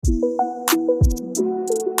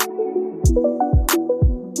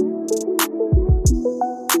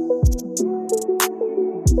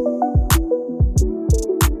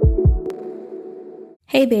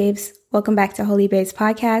Hey babes, welcome back to Holy Babes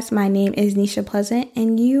Podcast. My name is Nisha Pleasant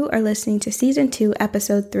and you are listening to Season 2,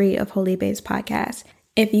 Episode 3 of Holy Babes Podcast.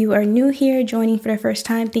 If you are new here, joining for the first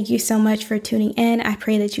time, thank you so much for tuning in. I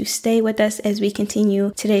pray that you stay with us as we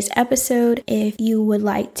continue today's episode. If you would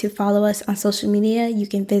like to follow us on social media, you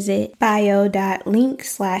can visit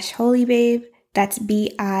bio.link/holybabe. That's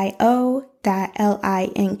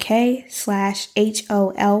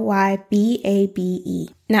bio.link/HOLYBABE.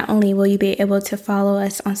 Not only will you be able to follow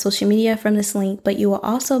us on social media from this link, but you will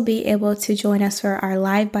also be able to join us for our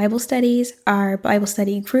live Bible studies, our Bible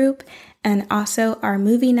study group, and also our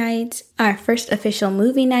movie nights. Our first official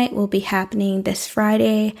movie night will be happening this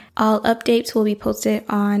Friday. All updates will be posted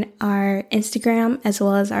on our Instagram as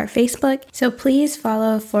well as our Facebook. So please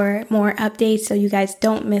follow for more updates so you guys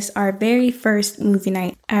don't miss our very first movie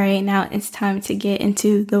night. All right, now it's time to get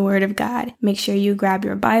into the Word of God. Make sure you grab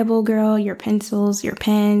your Bible, girl, your pencils, your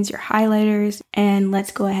pens, your highlighters, and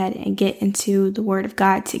let's go ahead and get into the Word of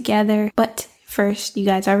God together. But first, you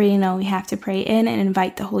guys already know we have to pray in and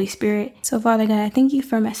invite the Holy Spirit. So Father God, I thank you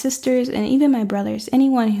for my sisters and even my brothers,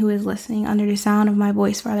 anyone who is listening under the sound of my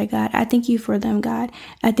voice, Father God. I thank you for them, God.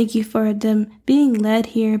 I thank you for them being led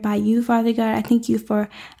here by you, Father God. I thank you for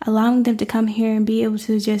allowing them to come here and be able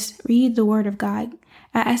to just read the Word of God.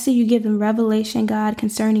 I ask that you give them revelation, God,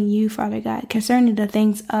 concerning you, Father God, concerning the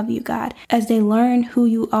things of you, God, as they learn who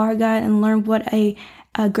you are, God, and learn what a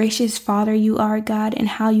gracious Father you are, God, and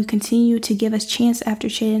how you continue to give us chance after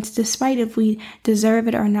chance, despite if we deserve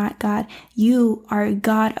it or not, God. You are a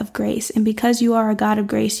God of grace, and because you are a God of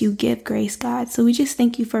grace, you give grace, God. So we just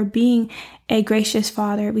thank you for being a gracious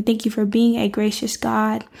Father. We thank you for being a gracious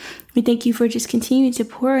God. We thank you for just continuing to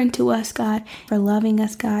pour into us, God, for loving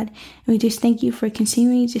us, God. And we just thank you for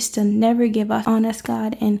continuing just to never give up on us,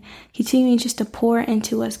 God, and continuing just to pour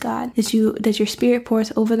into us, God, that your Spirit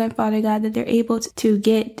pours over them, Father God, that they're able to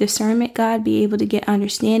get discernment, God, be able to get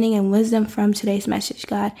understanding and wisdom from today's message,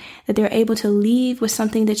 God, that they're able to leave with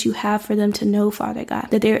something that you have for them to know, Father God,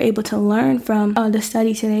 that they're able to learn from the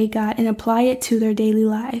study today, God, and apply it to their daily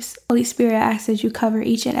lives. Holy Spirit, I ask that you cover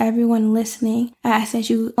each and everyone listening. I ask that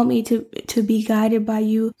you help me to be guided by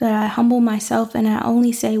you, that I humble myself and I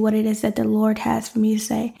only say what it is that the Lord has for me to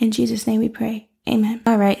say. In Jesus' name we pray. Amen.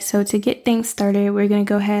 All right, so to get things started, we're going to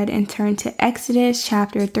go ahead and turn to Exodus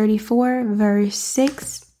chapter 34, verse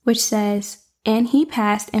 6, which says, "And he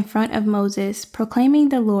passed in front of Moses, proclaiming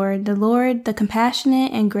the Lord, the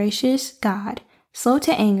compassionate and gracious God, slow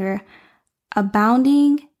to anger,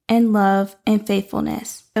 abounding in love and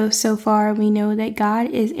faithfulness." So far, we know that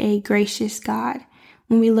God is a gracious God.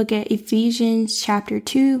 When we look at Ephesians chapter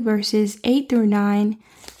 2, verses 8 through 9,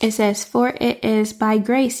 it says, "For it is by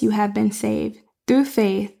grace you have been saved, through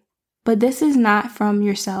faith, but this is not from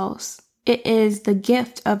yourselves. It is the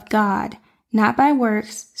gift of God, not by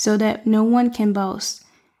works, so that no one can boast."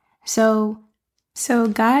 So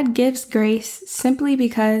God gives grace simply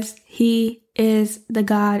because he is the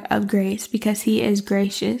God of grace, because he is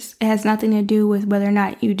gracious. It has nothing to do with whether or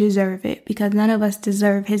not you deserve it, because none of us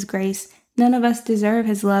deserve his grace. None of us deserve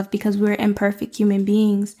his love because we're imperfect human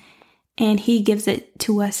beings, and he gives it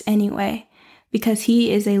to us anyway, because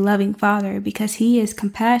he is a loving Father, because he is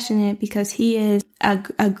compassionate, because he is a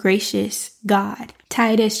gracious God.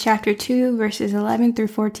 Titus chapter 2, verses 11 through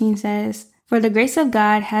 14 says, "For the grace of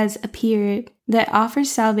God has appeared that offers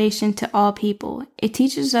salvation to all people. It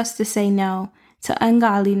teaches us to say no to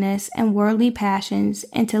ungodliness and worldly passions,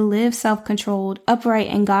 and to live self-controlled, upright,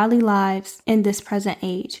 and godly lives in this present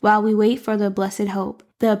age, while we wait for the blessed hope,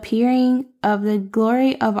 the appearing of the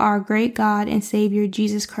glory of our great God and Savior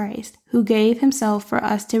Jesus Christ, who gave himself for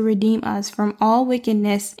us to redeem us from all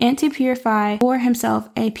wickedness and to purify for himself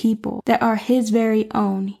a people that are his very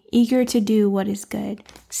own, eager to do what is good."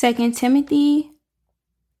 2 Timothy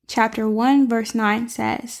chapter 1, verse 9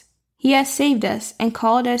 says, "He has saved us and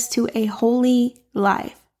called us to a holy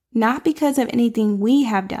life, not because of anything we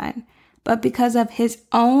have done, but because of his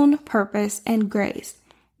own purpose and grace.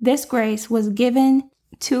 This grace was given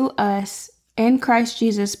to us in Christ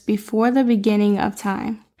Jesus before the beginning of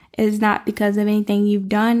time." It is not because of anything you've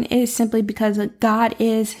done. It is simply because God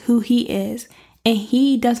is who he is, and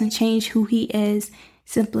he doesn't change who he is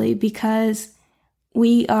simply because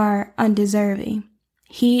we are undeserving.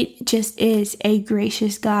 He just is a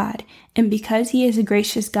gracious God. And because he is a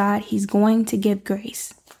gracious God, he's going to give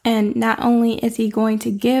grace. And not only is he going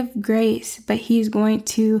to give grace, but he's going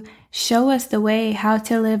to show us the way how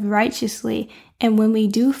to live righteously. And when we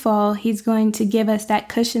do fall, he's going to give us that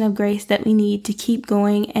cushion of grace that we need to keep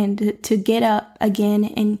going and to get up again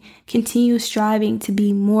and continue striving to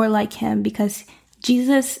be more like him, because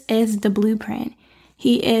Jesus is the blueprint.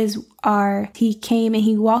 He came and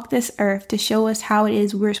he walked this earth to show us how it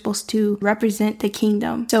is we're supposed to represent the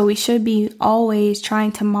kingdom. So we should be always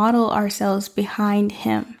trying to model ourselves behind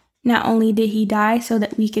him. Not only did he die so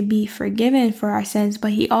that we could be forgiven for our sins,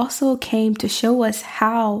 but he also came to show us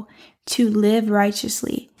how to live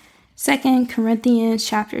righteously. 2 Corinthians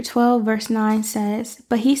chapter 12 verse 9 says,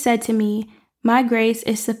 "But he said to me, my grace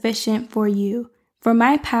is sufficient for you, for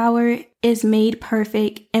my power is made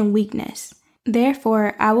perfect in weakness.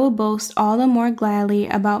 Therefore, I will boast all the more gladly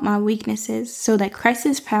about my weaknesses, so that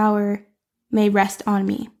Christ's power may rest on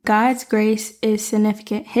me." God's grace is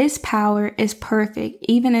significant. His power is perfect,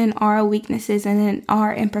 even in our weaknesses and in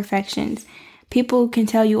our imperfections. People can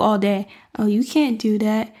tell you all day, "Oh, you can't do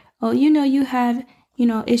that. Oh, you have,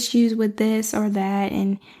 issues with this or that.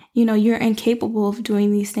 And, you're incapable of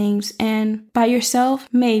doing these things." And by yourself,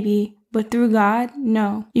 maybe, but through God,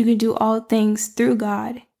 no. You can do all things through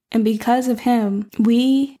God. And because of him,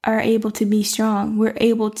 we are able to be strong. We're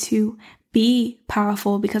able to be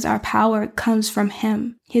powerful because our power comes from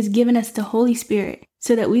him. He's given us the Holy Spirit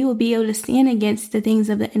so that we will be able to stand against the things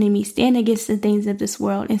of the enemy, stand against the things of this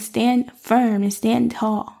world, and stand firm and stand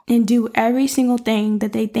tall and do every single thing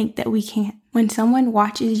that they think that we can't. When someone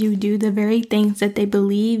watches you do the very things that they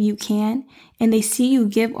believe you can, and they see you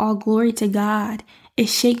give all glory to God, it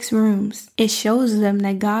shakes rooms. It shows them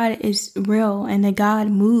that God is real and that God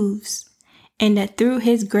moves. And that through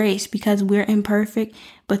his grace, because we're imperfect,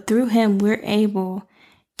 but through him, we're able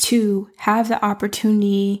to have the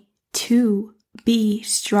opportunity to be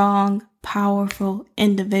strong, powerful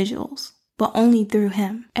individuals, but only through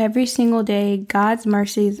him. Every single day, God's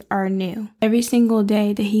mercies are new. Every single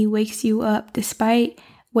day that he wakes you up, despite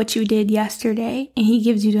what you did yesterday, and he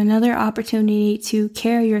gives you another opportunity to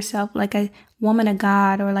carry yourself like a woman of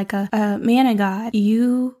God or like a man of God,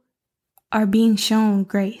 you are being shown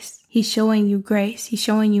grace. He's showing you grace. He's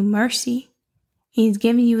showing you mercy. He's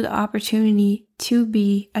giving you the opportunity to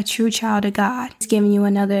be a true child of God. He's giving you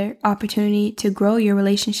another opportunity to grow your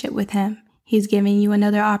relationship with him. He's giving you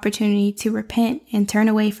another opportunity to repent and turn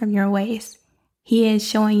away from your ways. He is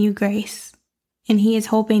showing you grace. And he is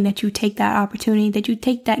hoping that you take that opportunity, that you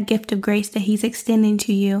take that gift of grace that he's extending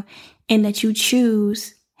to you, and that you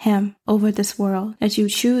choose him over this world, that you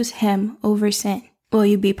choose him over sin. Will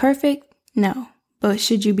you be perfect? No. But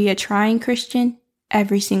should you be a trying Christian?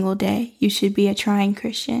 Every single day, you should be a trying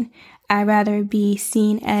Christian. I'd rather be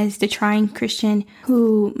seen as the trying Christian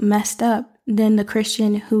who messed up than the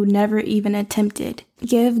Christian who never even attempted.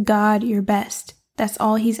 Give God your best. That's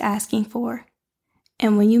all he's asking for.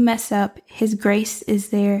 And when you mess up, his grace is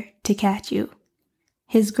there to catch you.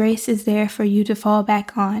 His grace is there for you to fall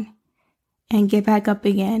back on and get back up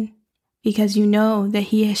again, because you know that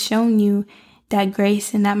he has shown you that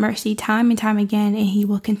grace and that mercy time and time again, and he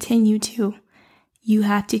will continue to. You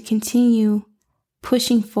have to continue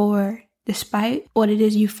pushing forward despite what it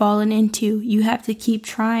is you've fallen into. You have to keep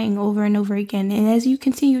trying over and over again. And as you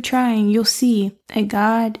continue trying, you'll see that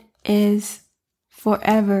God is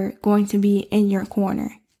forever going to be in your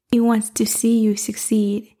corner. He wants to see you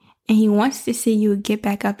succeed, and he wants to see you get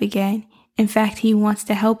back up again. In fact, he wants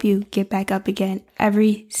to help you get back up again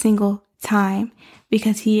every single time,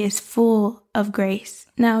 because he is full of grace.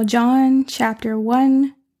 Now, John chapter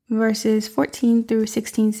 1, verses 14 through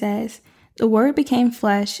 16 says, "The Word became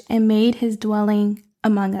flesh and made his dwelling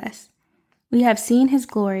among us. We have seen his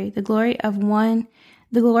glory, the glory of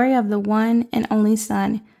the one and only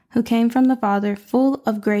Son, who came from the Father, full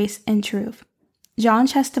of grace and truth. John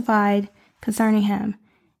testified concerning him.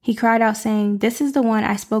 He cried out, saying, 'This is the one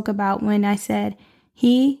I spoke about when I said,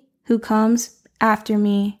 he who comes after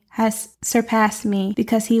me has surpassed me,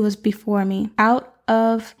 because he was before me.' Out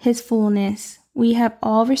of his fullness we have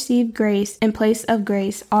all received grace in place of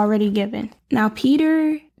grace already given." Now,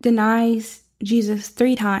 Peter denies Jesus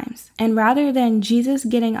 3 times. And rather than Jesus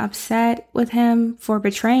getting upset with him for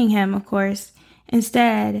betraying him, of course,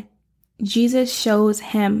 instead, Jesus shows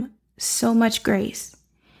him so much grace.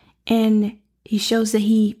 And he shows that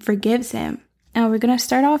he forgives him. Now, we're going to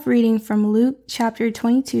start off reading from Luke chapter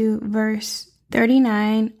 22, verse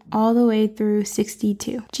 39 all the way through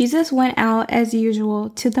 62. Jesus went out as usual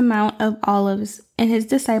to the Mount of Olives, and his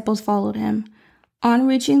disciples followed him. On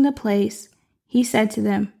reaching the place, he said to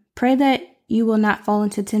them, "Pray that you will not fall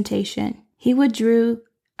into temptation." He withdrew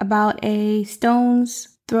about a stone's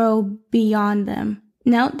throw beyond them,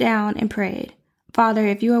 knelt down and prayed, "Father,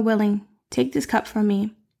 if you are willing, take this cup from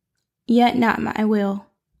me. Yet not my will,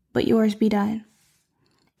 but yours be done."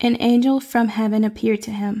 An angel from heaven appeared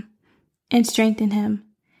to him and strengthened him.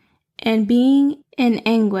 And being in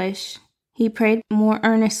anguish, he prayed more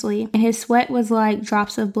earnestly, and his sweat was like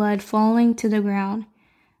drops of blood falling to the ground.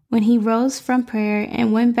 When he rose from prayer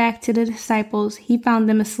and went back to the disciples, he found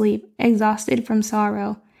them asleep, exhausted from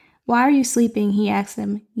sorrow. "Why are you sleeping?" he asked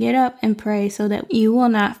them. "Get up and pray so that you will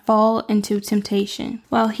not fall into temptation."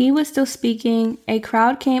 While he was still speaking, a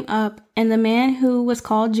crowd came up, and the man who was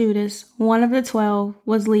called Judas, one of the 12,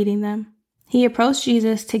 was leading them. He approached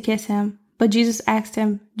Jesus to kiss him, but Jesus asked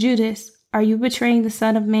him, "Judas, are you betraying the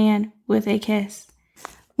Son of Man with a kiss?"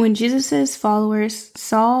 When Jesus' followers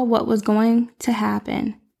saw what was going to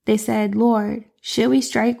happen, they said, "Lord, should we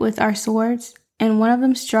strike with our swords?" And one of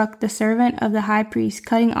them struck the servant of the high priest,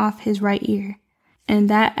 cutting off his right ear. And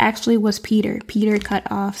that actually was Peter. Peter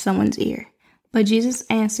cut off someone's ear. But Jesus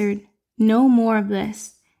answered, "No more of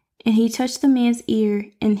this." And he touched the man's ear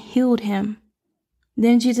and healed him.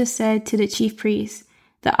 Then Jesus said to the chief priests,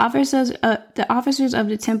 the officers of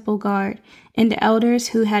the temple guard, and the elders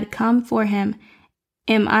who had come for him,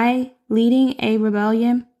 "Am I leading a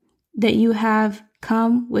rebellion that you have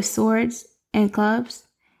come with swords and clubs?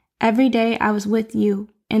 Every day I was with you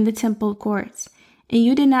in the temple courts, and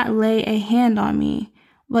you did not lay a hand on me.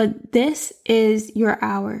 But this is your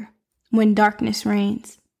hour, when darkness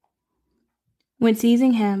reigns." When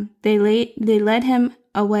seizing him, they led him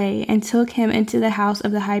away and took him into the house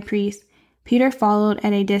of the high priest. Peter followed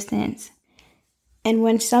at a distance. And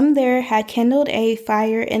when some there had kindled a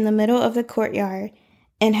fire in the middle of the courtyard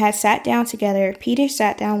and had sat down together, Peter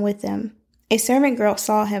sat down with them. A servant girl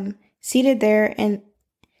saw him seated there in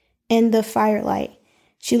the firelight.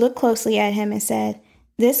 She looked closely at him and said,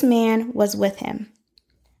 "This man was with him."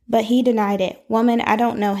 But he denied it. "Woman, I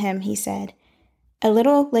don't know him," he said. A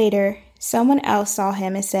little later, someone else saw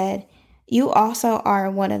him and said, "You also are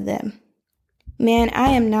one of them." "Man,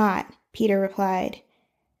 I am not," Peter replied.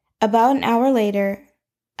 About an hour later,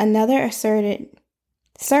 another asserted,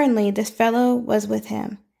 "Certainly this fellow was with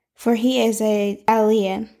him, for he is a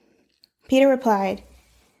Galilean." Peter replied,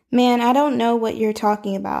 "Man, I don't know what you're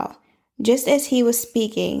talking about." Just as he was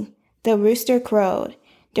speaking, the rooster crowed.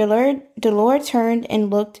 The Lord turned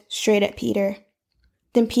and looked straight at Peter.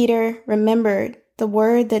 Then Peter remembered the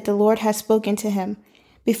word that the Lord had spoken to him.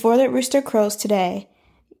 "Before the rooster crows today,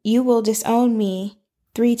 you will disown me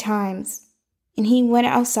 3 times." And he went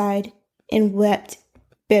outside and wept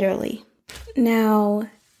bitterly. Now,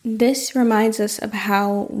 this reminds us of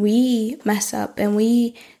how we mess up and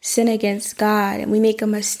we sin against God and we make a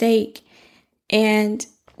mistake. And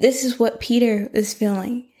this is what Peter is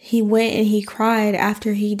feeling. He went and he cried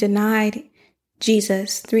after he denied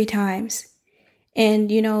Jesus 3 times. And,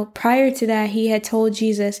 prior to that, he had told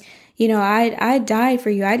Jesus, I'd die for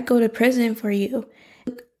you. I'd go to prison for you.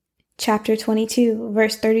 Chapter 22,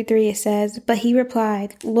 verse 33, it says, "But he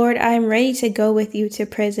replied, 'Lord, I am ready to go with you to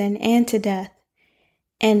prison and to death.'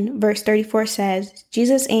 And verse 34 says,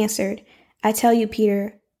 Jesus answered, 'I tell you,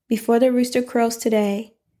 Peter, before the rooster crows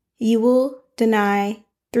today, you will deny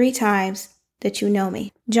 3 times that you know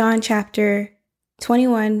me.'" John chapter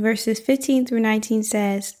 21, verses 15 through 19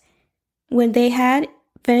 says, "When they had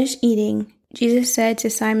finished eating, Jesus said to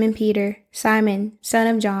Simon Peter, 'Simon, son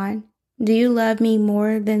of John, do you love me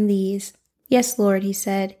more than these?' 'Yes, Lord,' he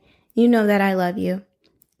said. 'You know that I love you.'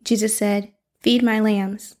 Jesus said, 'Feed my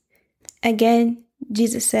lambs.' Again,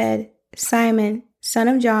 Jesus said, 'Simon, son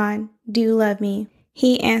of John, do you love me?'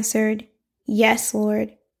 He answered, 'Yes,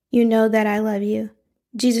 Lord, you know that I love you.'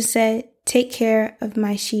 Jesus said, 'Take care of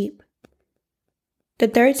my sheep.' The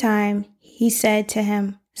 3rd time, he said to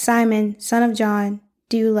him, 'Simon, son of John,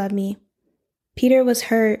 do you love me?' Peter was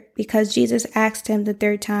hurt because Jesus asked him the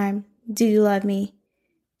 3rd time, 'Do you love me?'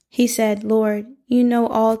 He said, 'Lord, you know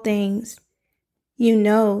all things. You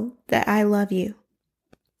know that I love you.'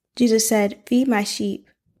 Jesus said, 'Feed my sheep.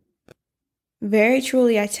 Very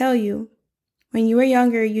truly I tell you, when you were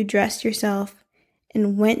younger, you dressed yourself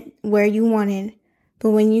and went where you wanted.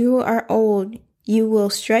 But when you are old, you will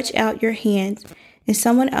stretch out your hands, and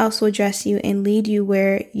someone else will dress you and lead you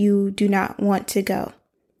where you do not want to go.'"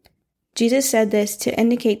 Jesus said this to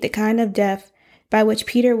indicate the kind of death by which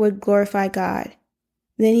Peter would glorify God.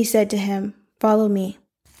 Then he said to him, "Follow me."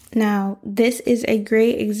 Now, this is a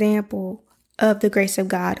great example of the grace of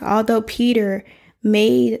God. Although Peter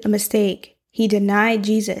made a mistake, he denied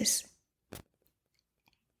Jesus.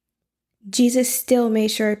 Jesus still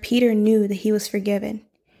made sure Peter knew that he was forgiven.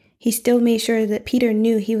 He still made sure that Peter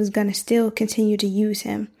knew he was going to still continue to use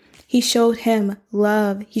him. He showed him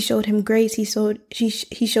love. He showed him grace. He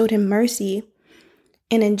showed him mercy.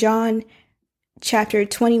 And in John chapter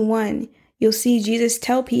 21, you'll see Jesus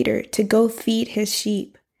tell Peter to go feed his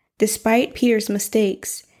sheep. Despite Peter's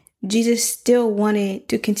mistakes, Jesus still wanted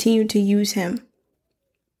to continue to use him.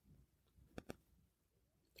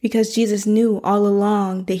 Because Jesus knew all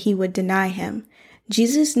along that he would deny him.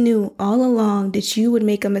 Jesus knew all along that you would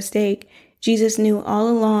make a mistake. Jesus knew all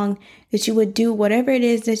along that you would do whatever it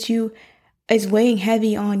is that is weighing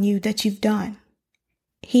heavy on you that you've done.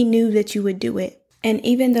 He knew that you would do it. And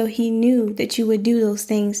even though he knew that you would do those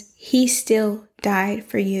things, he still died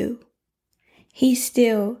for you. He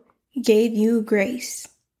still gave you grace.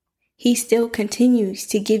 He still continues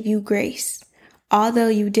to give you grace, although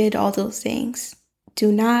you did all those things.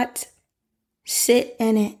 Do not sit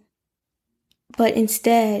in it, but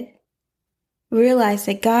instead realize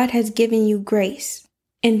that God has given you grace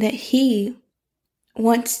and that he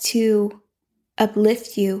wants to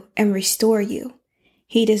uplift you and restore you.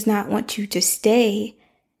 He does not want you to stay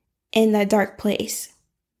in that dark place.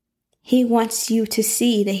 He wants you to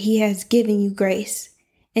see that he has given you grace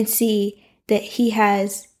and see that he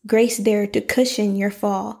has grace there to cushion your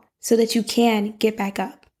fall so that you can get back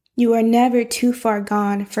up. You are never too far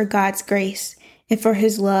gone for God's grace and for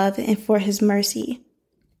his love and for his mercy.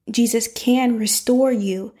 Jesus can restore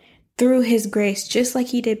you through his grace, just like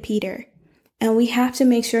he did Peter. And we have to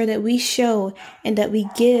make sure that we show and that we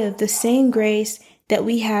give the same grace that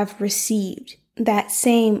we have received. That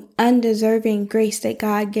same undeserving grace that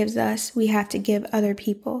God gives us, we have to give other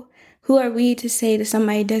people. Who are we to say that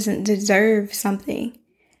somebody doesn't deserve something?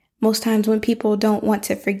 Most times when people don't want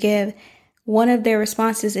to forgive, one of their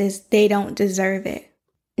responses is they don't deserve it.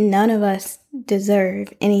 None of us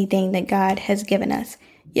deserve anything that God has given us.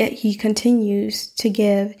 Yet he continues to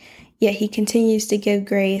give. Yet he continues to give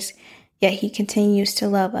grace. Yet he continues to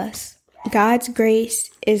love us. God's grace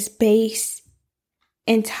is based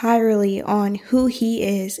entirely on who he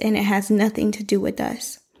is, and it has nothing to do with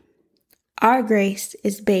us. Our grace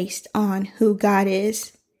is based on who God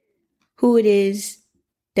is, who it is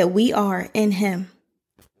that we are in him.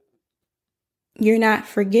 You're not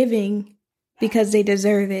forgiving because they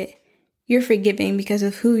deserve it. You're forgiving because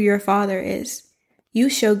of who your Father is. You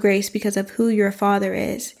show grace because of who your Father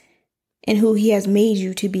is and who he has made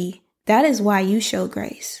you to be. That is why you show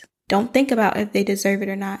grace. Don't think about if they deserve it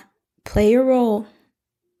or not. Play your role.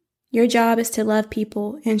 Your job is to love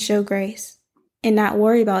people and show grace and not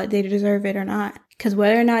worry about if they deserve it or not. Because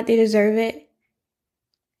whether or not they deserve it,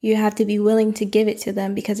 you have to be willing to give it to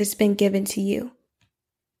them because it's been given to you.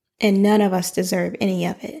 And none of us deserve any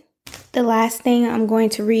of it. The last thing I'm going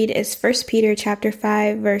to read is 1 Peter chapter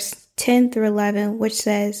 5, verse 10 through 11, which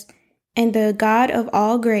says, "And the God of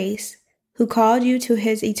all grace, who called you to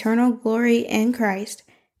his eternal glory in Christ,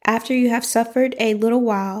 after you have suffered a little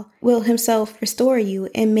while, will himself restore you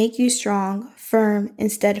and make you strong, firm,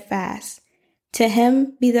 and steadfast. To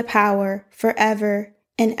him be the power forever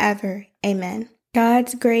and ever. Amen."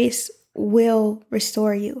 God's grace will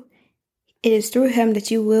restore you. It is through him that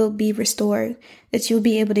you will be restored, that you'll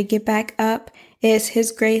be able to get back up. It is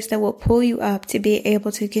his grace that will pull you up to be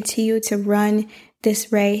able to continue to run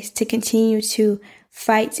this race, to continue to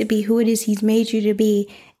fight to be who it is he's made you to be,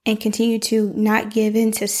 and continue to not give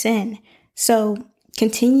in to sin. So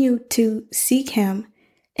continue to seek him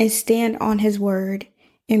and stand on his word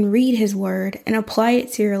and read his word and apply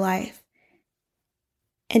it to your life.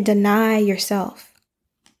 And deny yourself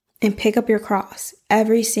and pick up your cross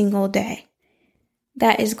every single day.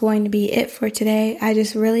 That is going to be it for today. I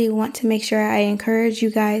just really want to make sure I encourage you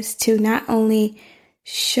guys to not only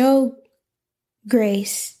show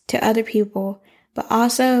grace to other people, but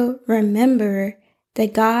also remember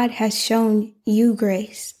that God has shown you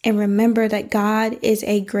grace. And remember that God is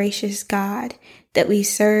a gracious God, that we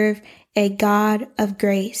serve a God of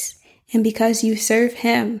grace. And because you serve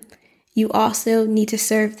him, you also need to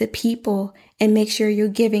serve the people and make sure you're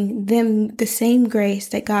giving them the same grace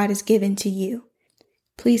that God has given to you.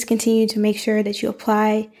 Please continue to make sure that you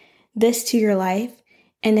apply this to your life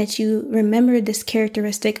and that you remember this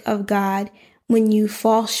characteristic of God when you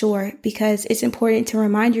fall short, because it's important to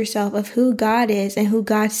remind yourself of who God is and who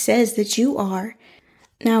God says that you are.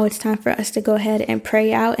 Now it's time for us to go ahead and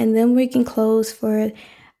pray out, and then we can close for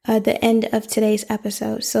the end of today's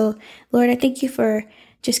episode. So, Lord, I thank you for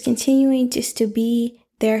just continuing just to be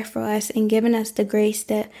there for us and giving us the grace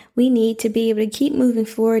that we need to be able to keep moving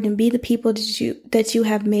forward and be the people that you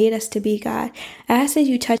have made us to be, God. I ask that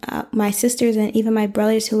you touch my sisters and even my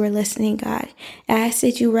brothers who are listening, God. I ask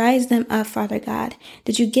that you rise them up, Father God,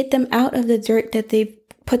 that you get them out of the dirt that they've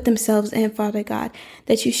put themselves in, Father God,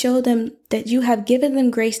 that you show them that you have given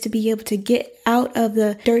them grace to be able to get out of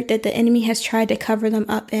the dirt that the enemy has tried to cover them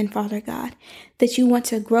up in, Father God, that you want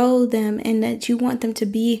to grow them and that you want them to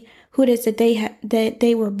be who it is that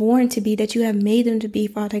they were born to be, that you have made them to be,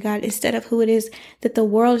 Father God, instead of who it is that the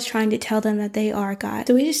world is trying to tell them that they are, God.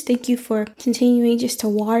 So we just thank you for continuing just to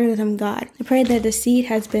water them, God. I pray that the seed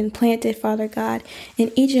has been planted, Father God,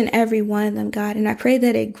 in each and every one of them, God. And I pray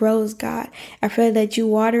that it grows, God. I pray that you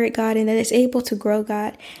water it, God, and that it's able to grow,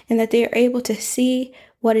 God, and that they are able to see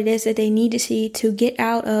what it is that they need to see to get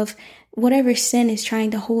out of whatever sin is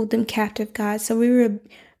trying to hold them captive, God. So we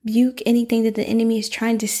rebuke anything that the enemy is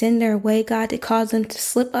trying to send their way, God, to cause them to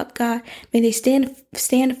slip up, God. May they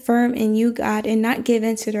stand firm in you, God, and not give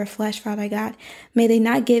into their flesh, Father God. May they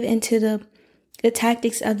not give into the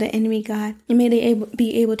tactics of the enemy, God. And may they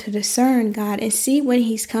be able to discern, God, and see when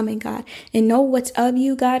he's coming, God, and know what's of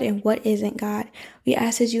you, God, and what isn't, God. We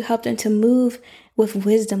ask that you help them to move with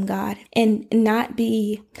wisdom, God, and not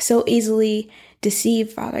be so easily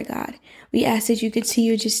deceived, Father God. We ask that you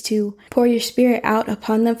continue just to pour your spirit out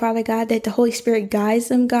upon them, Father God, that the Holy Spirit guides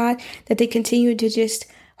them, God, that they continue to just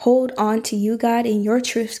hold on to you, God, and your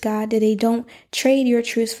truths, God, that they don't trade your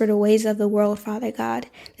truths for the ways of the world, Father God,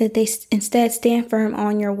 that they instead stand firm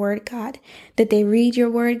on your word, God, that they read your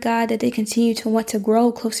word, God, that they continue to want to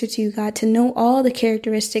grow closer to you, God, to know all the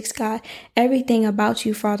characteristics, God, everything about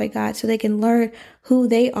you, Father God, so they can learn who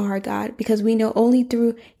they are, God, because we know only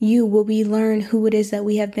through you will we learn who it is that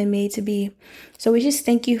we have been made to be. So we just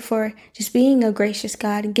thank you for just being a gracious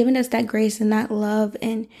God and giving us that grace and that love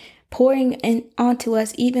and pouring onto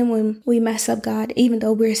us even when we mess up, God, even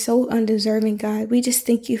though we're so undeserving, God. We just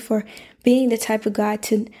thank you for being the type of God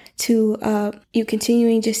to you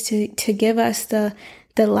continuing just to give us the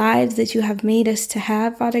lives that you have made us to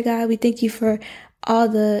have, Father God. We thank you for all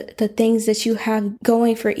the things that you have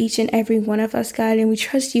going for each and every one of us, God, and we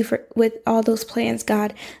trust you with all those plans,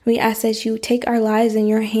 God. We ask that you take our lives in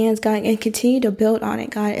your hands, God, and continue to build on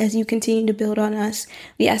it, God, as you continue to build on us.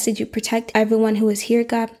 We ask that you protect everyone who is here,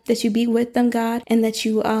 God, that you be with them, God, and that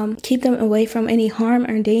you keep them away from any harm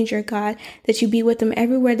or danger, God, that you be with them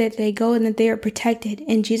everywhere that they go and that they are protected.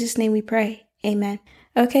 In Jesus' name we pray. Amen.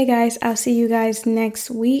 Okay, guys, I'll see you guys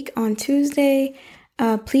next week on Tuesday.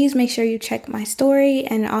 Please make sure you check my story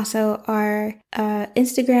and also our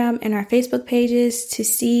Instagram and our Facebook pages to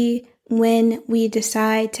see when we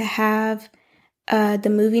decide to have the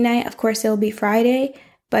movie night. Of course, it'll be Friday,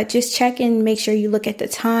 but just check and make sure you look at the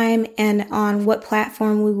time and on what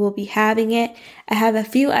platform we will be having it. I have a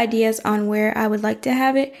few ideas on where I would like to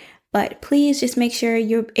have it, but please just make sure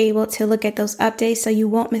you're able to look at those updates so you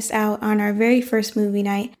won't miss out on our very first movie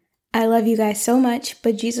night. I love you guys so much,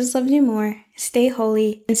 but Jesus loves you more. Stay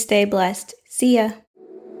holy and stay blessed. See ya.